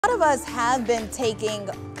A lot of us have been taking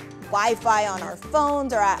Wi-Fi on our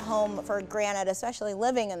phones or at home for granted, especially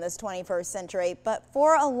living in this 21st century. But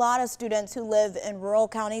for a lot of students who live in rural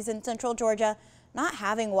counties in central Georgia, not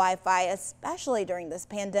having Wi-Fi, especially during this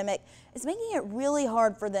pandemic, is making it really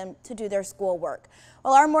hard for them to do their schoolwork.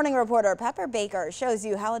 Well, our morning reporter Pepper Baker shows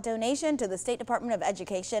you how a donation to the State Department of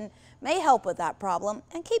Education may help with that problem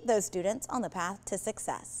and keep those students on the path to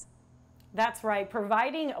success. That's right.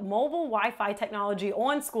 Providing mobile Wi-Fi technology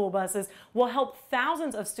on school buses will help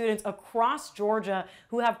thousands of students across Georgia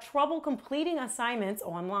who have trouble completing assignments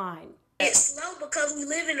online. It's slow because we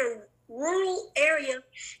live in a rural area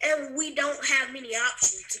and we don't have many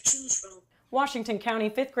options to choose from. Washington County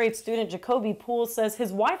 5th grade student Jacoby Poole says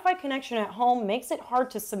his Wi-Fi connection at home makes it hard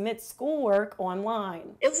to submit schoolwork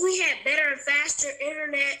online. If we had better and faster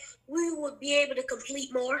internet, we would be able to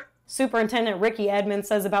complete more. Superintendent Ricky Edmonds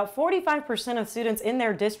says about 45% of students in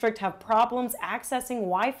their district have problems accessing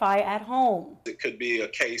Wi-Fi at home. It could be a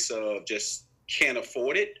case of just can't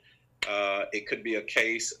afford it. It could be a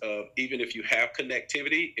case of even if you have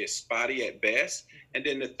connectivity, it's spotty at best. And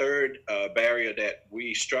then the third barrier that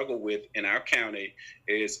we struggle with in our county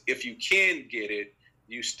is if you can get it,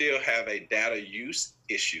 you still have a data use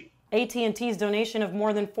issue. AT&T's donation of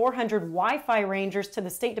more than 400 Wi-Fi rangers to the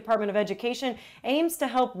State Department of Education aims to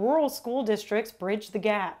help rural school districts bridge the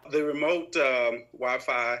gap. The remote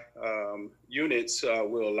Wi-Fi units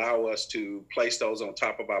will allow us to place those on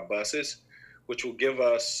top of our buses, which will give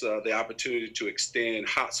us the opportunity to extend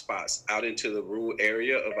hotspots out into the rural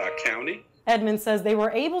area of our county. Edmonds says they were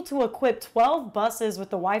able to equip 12 buses with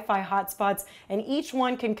the Wi-Fi hotspots, and each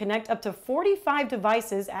one can connect up to 45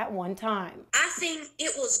 devices at one time. I think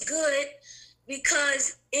it was good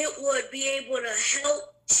because it would be able to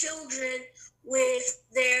help children with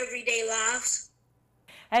their everyday lives.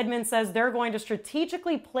 Edmonds says they're going to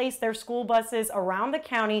strategically place their school buses around the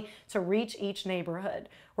county to reach each neighborhood.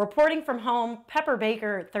 Reporting from home, Pepper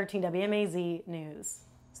Baker, 13 WMAZ News.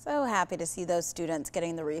 So happy to see those students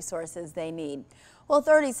getting the resources they need. Well,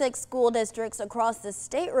 36 school districts across the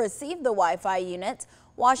state received the Wi-Fi units.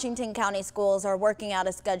 Washington County schools are working out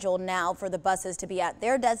a schedule now for the buses to be at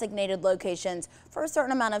their designated locations for a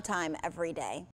certain amount of time every day.